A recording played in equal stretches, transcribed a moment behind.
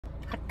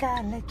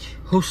college.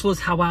 Hustlers,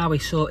 how are we?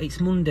 So it's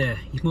Monday.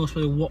 You've most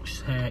probably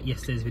watched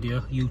yesterday's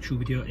video, YouTube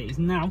video. It is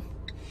now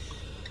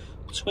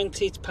 4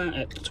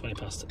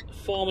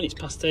 minutes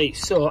past 8.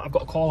 So I've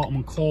got a call out. I'm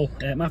on call.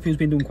 Matthew's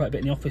been doing quite a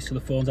bit in the office, so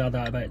the phone's hard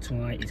out about it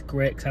tonight. It's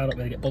great because I don't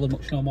really get bothered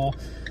much no more.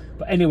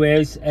 But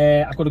anyways,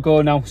 I've got to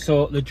go now.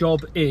 So the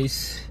job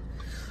is,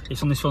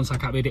 it's on this phone, so I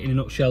can't read it in a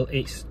nutshell.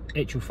 It's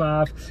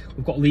 825.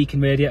 We've got a leak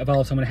in radiator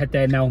valve, so I'm going to head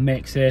there now,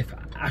 make safe.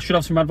 I should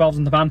have some rad valves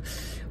in the van.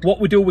 What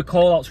we do with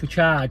call outs, we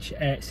charge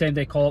same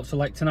day call outs. So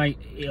like tonight,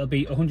 it'll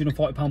be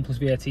 £140 plus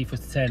VAT for us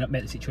to turn up,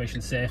 make the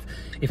situation safe.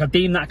 If I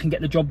deem that I can get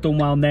the job done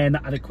while I'm there in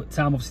that adequate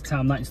time, obviously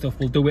time, night and stuff,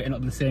 we'll do it and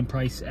it'll be the same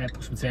price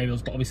plus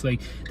materials. But obviously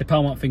the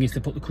paramount thing is to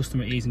put the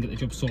customer at ease and get the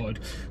job sorted.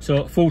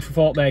 So food for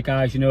thought there,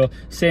 guys. You know,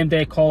 same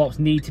day call outs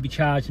need to be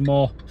charged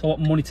more. So what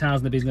money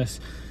ties in the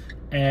business.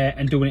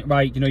 And doing it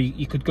right, you know,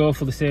 you could go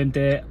for the same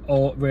day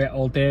or rate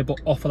all day, but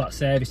offer that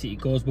service that it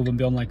goes above and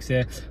beyond. Like I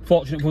say,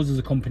 fortunate for us as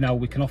a company now,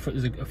 we can offer it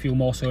as a few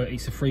more, so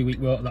it's a 3-week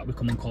rota that we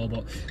come on call,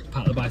 but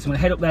part of the buy. So I'm going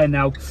to head up there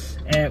now.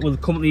 We'll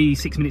currently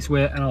 6 minutes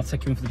away and I'll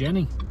take you in for the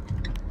journey.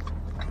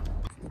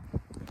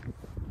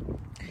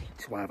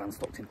 It's why I've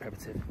unstocked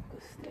imperative.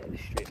 Let's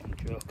this straight on the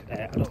joke.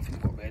 I don't think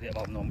I've got radiator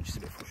valve no, I'm just a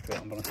bit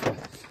frustrated, but honestly,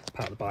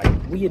 part of the buy.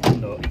 Weird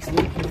one though, it's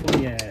leaking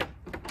from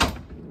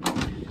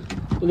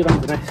the back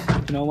of the best.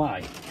 Do you know why?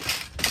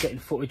 Getting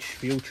footage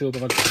for YouTube,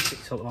 I've had to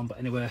fix it on, but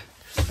anyway,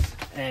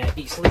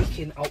 it's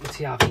leaking out the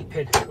TRV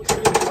pin,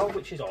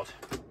 which is odd.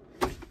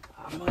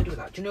 How am I doing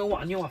that? Do you know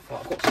what? I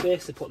thought I've got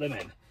space to put them in.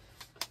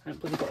 I haven't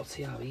bloody got a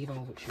TRV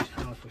valve, which is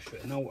kind of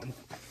frustrating. Now I'm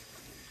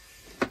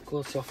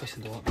go to the office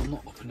and do it. I'm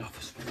not up in the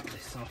office for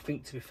this, so I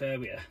think, to be fair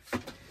with you,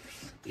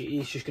 it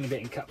is just going to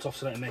be getting capped off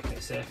so that I'm making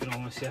it safe, in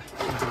all honesty.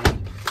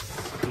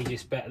 It's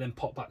just better than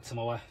pop back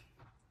tomorrow.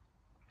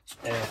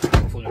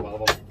 Fully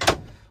valve on.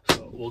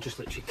 We'll just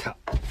literally cap.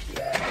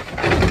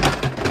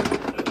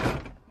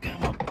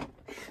 Come on,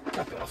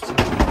 cap it off.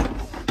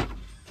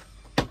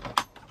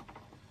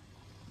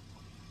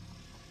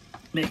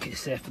 Make it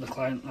safe for the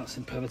client, that's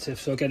imperative.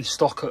 So again,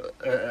 stock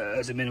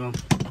as a minimum.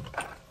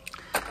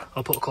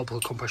 I'll put a couple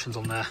of compressions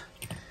on there.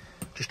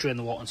 Just drain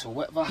the water into a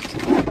wet vac.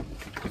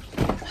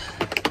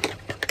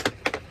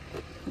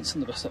 It's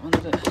in the best step,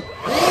 isn't it?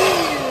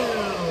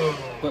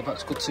 Wet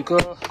vac's good to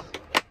go.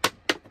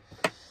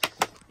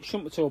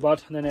 Shouldn't be too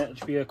bad, and then it'll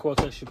just be a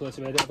quotation place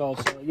of radiator valve.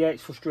 So yeah,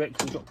 it's frustrating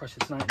because we've got pressure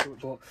tonight to it,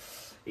 but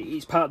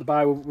it's part of the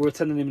buy. We're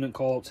attending an imminent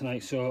call up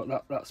tonight,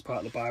 so that's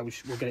part of the buy.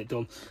 We'll get it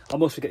done. I'll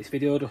mostly get this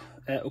video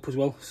up as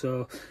well,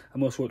 so I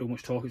mostly won't do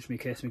much talking, just in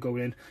case me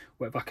going in,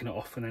 wet backing it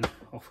off, and then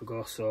off we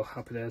go. So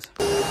happy days.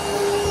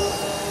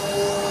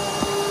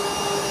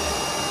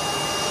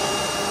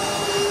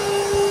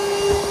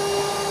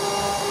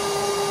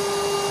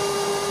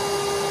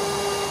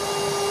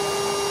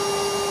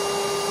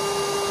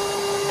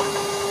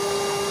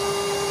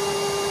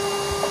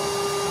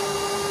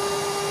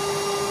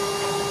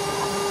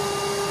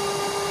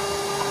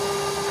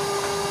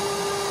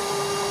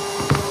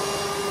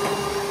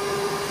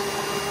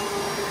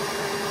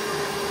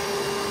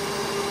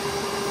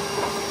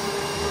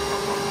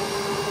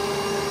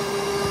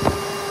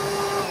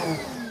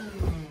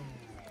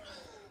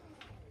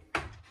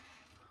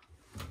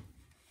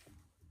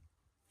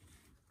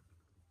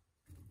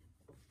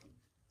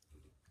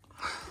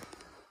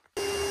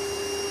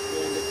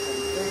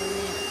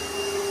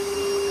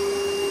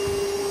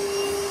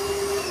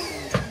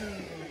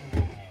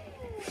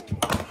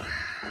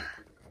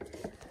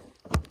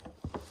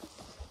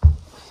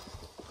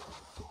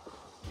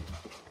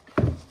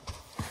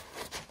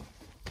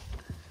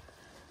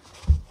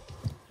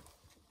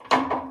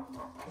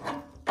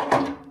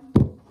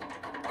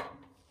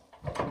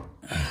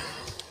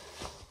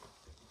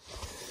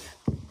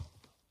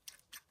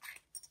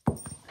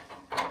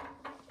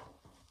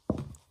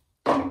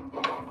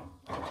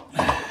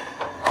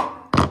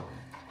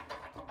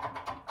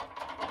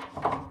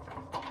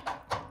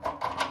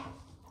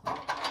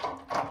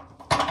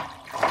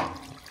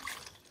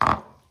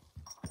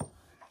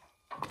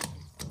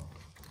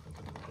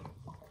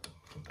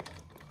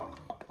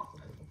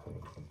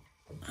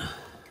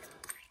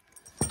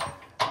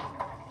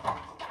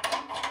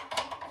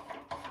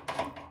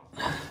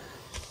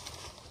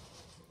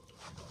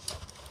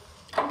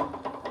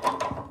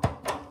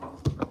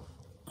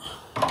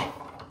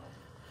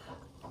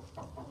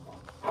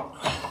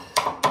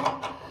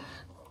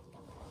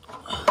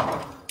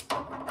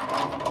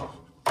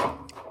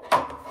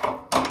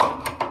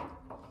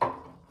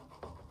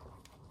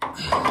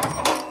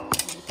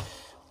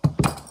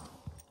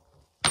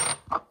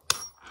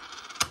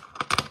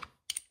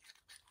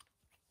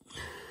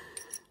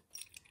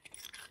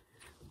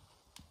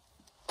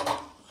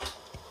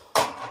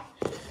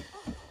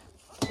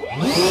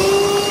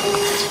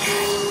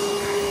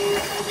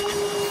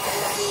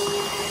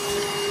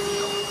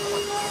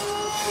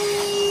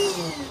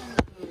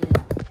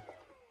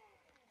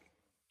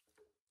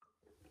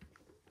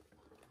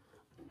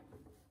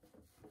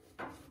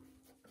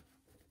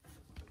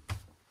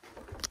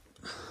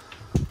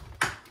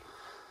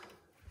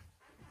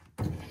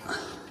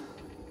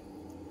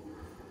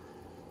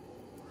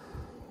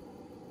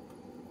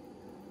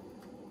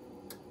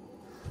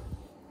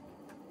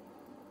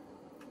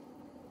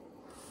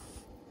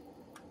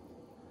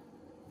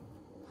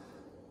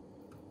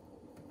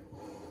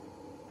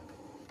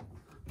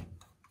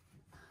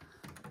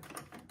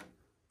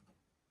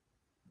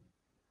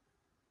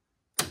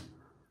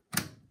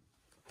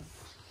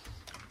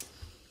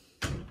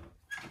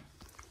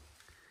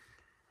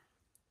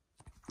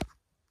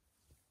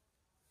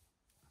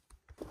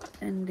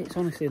 And it's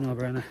honestly an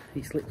no-brainer.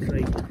 It's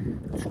literally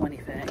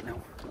 20:30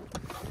 now.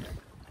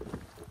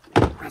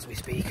 As we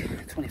speak,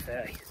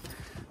 20:30.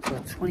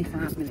 So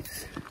 25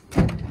 minutes.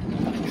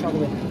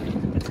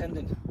 Travelling,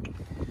 attending,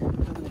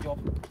 doing the job.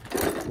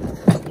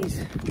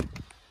 Is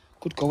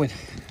good going.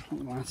 I'm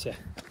not gonna lie to you.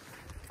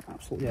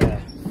 Absolutely,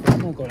 yeah.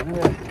 I'm not going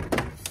anywhere.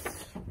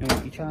 You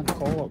know, you charge a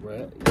call up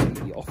rate,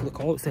 you offer the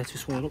call, it's there to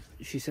swell up.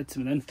 She said to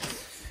me then,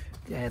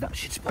 yeah, that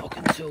she'd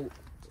spoken to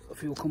a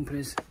few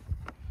companies.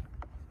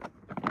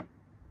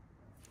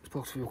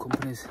 Spoke to a few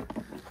companies.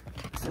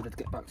 Said they'd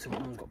get back to her.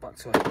 No one's got back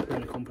to her. The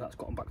only company that's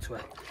gotten back to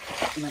her.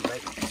 And then,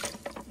 like,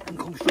 and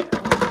come straight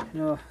out. You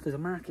know, there's a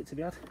market to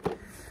be had.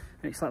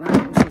 And it's like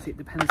that. It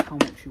depends how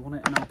much you want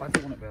it and how bad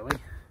you want it, really.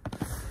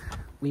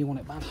 We want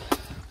it bad.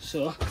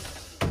 So,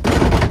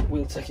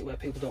 we'll take it where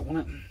people don't want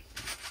it.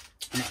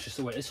 And that's just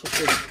the way it is for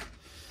us.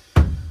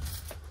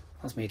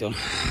 That's me done.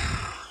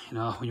 You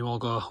know, when you all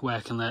go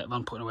working late,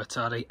 man putting away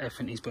tardy,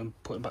 everything he's been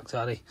putting back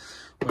tardy,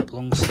 where it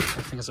belongs,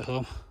 everything is at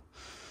home.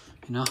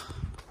 You know,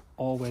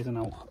 always and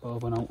out,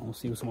 over and out. I'll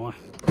see you tomorrow.